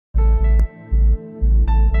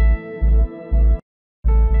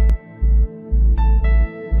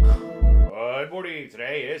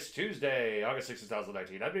Today is Tuesday, August 6th,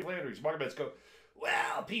 2019. I'm Dave Landry. Market bets go,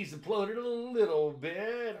 well, peas imploded a little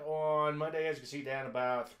bit on Monday, as you can see, down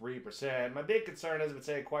about 3%. My big concern, as I've been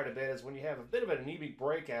saying quite a bit, is when you have a bit of an anemic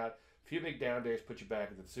breakout, a few big down days put you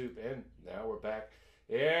back into the soup, and now we're back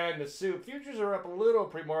in the soup. Futures are up a little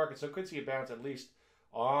pre-market, so could see a bounce at least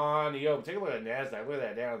on the open. Take a look at Nasdaq. Look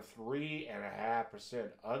at that, down 3.5%.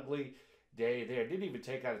 Ugly day there. Didn't even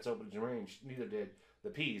take out its opening range. Neither did the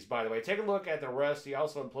peas, by the way. Take a look at the Rusty,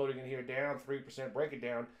 also imploding in here, down 3%. Break it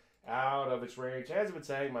down out of its range. As I've been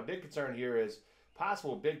saying, my big concern here is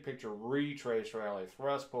possible big picture retrace rally.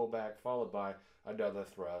 Thrust pullback followed by another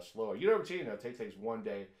thrust lower. You know what I'm saying? Take things one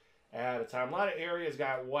day at a time. A lot of areas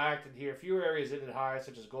got whacked in here. Few areas ended high,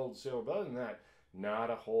 such as gold and silver. But other than that, not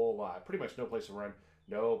a whole lot. Pretty much no place to run,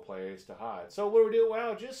 no place to hide. So what do we do?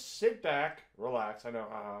 Well, just sit back, relax. I know,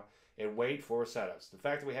 and wait for setups. The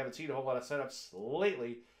fact that we haven't seen a whole lot of setups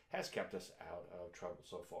lately has kept us out of trouble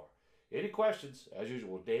so far. Any questions? As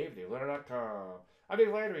usual, Dave, DaveLandry.com. I'm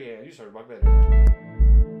Dave Landry, and you started Market Betting.